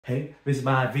Hey, this is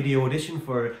my video audition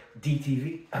for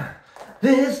DTV.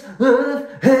 This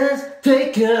love has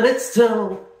taken its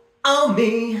toll on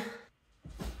me.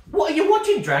 What are you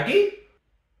watching, Draggy?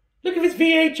 Look at this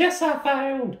VHS I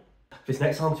found. This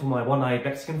next song's from my one-eyed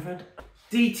Mexican friend.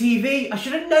 DTV, I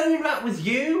should have known that was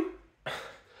you.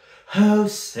 Oh,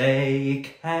 say,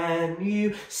 can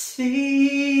you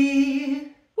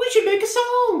see? We should make a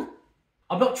song.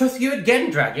 I'm not trusting you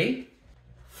again, Draggy.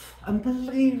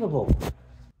 Unbelievable.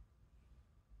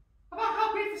 About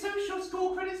how great the social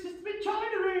score credits system in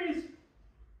China is.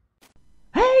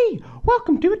 Hey,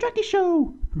 welcome to a Draggy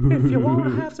show. If you want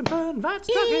to have some fun, that's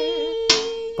Draggy.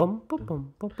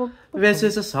 This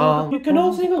is a song You can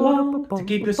all sing along to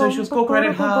keep your social score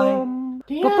credit high.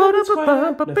 Yeah,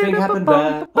 square. Nothing happened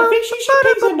there. I think she should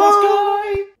be a nice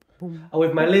guy. And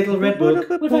with my little red book,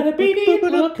 Without a beady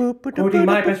look. quoting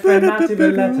my best friend Matthew the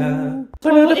letter.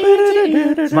 Well,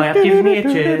 it Might have given me a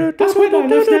cheer. That's when I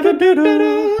life's never been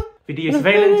better. Video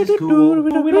surveillance is cool.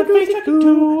 But we like face tracking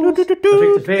tools. Nothing to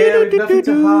fear, we've nothing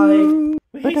to hide.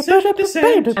 We hate social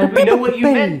dissent. And we know what you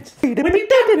meant. When you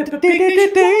done with the big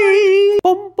dish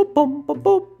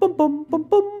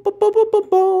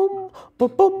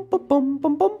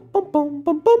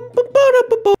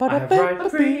I have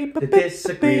right free to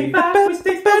disagree. That was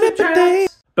this was a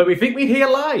trance. But we think we hear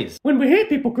lies. when we hear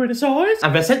people criticise.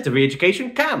 And they're sent to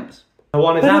re-education camps. The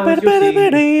one is ours, you'll see.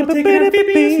 We'll take it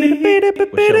amphibiously. We'll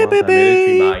show off our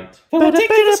military might. We'll take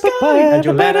to the sky. And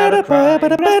you'll let out a cry.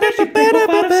 But especially people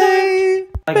out of sight.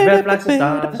 Like red flags and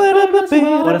stars.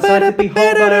 What a sight to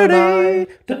behold by our eye.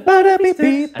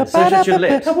 And search at your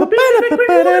lips.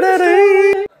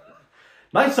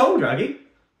 Nice song, Draggy.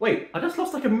 Wait, I just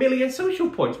lost like 1 million social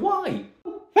points. Why?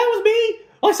 That was me.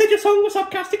 I said your song was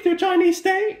sarcastic to a Chinese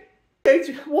state.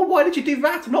 Well, why did you do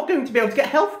that? I'm not going to be able to get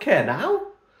healthcare now.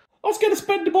 I was going to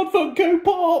spend them on Funko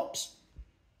Pops.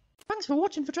 Thanks for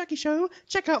watching the Draggy show.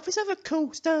 Check out this other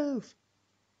cool stuff.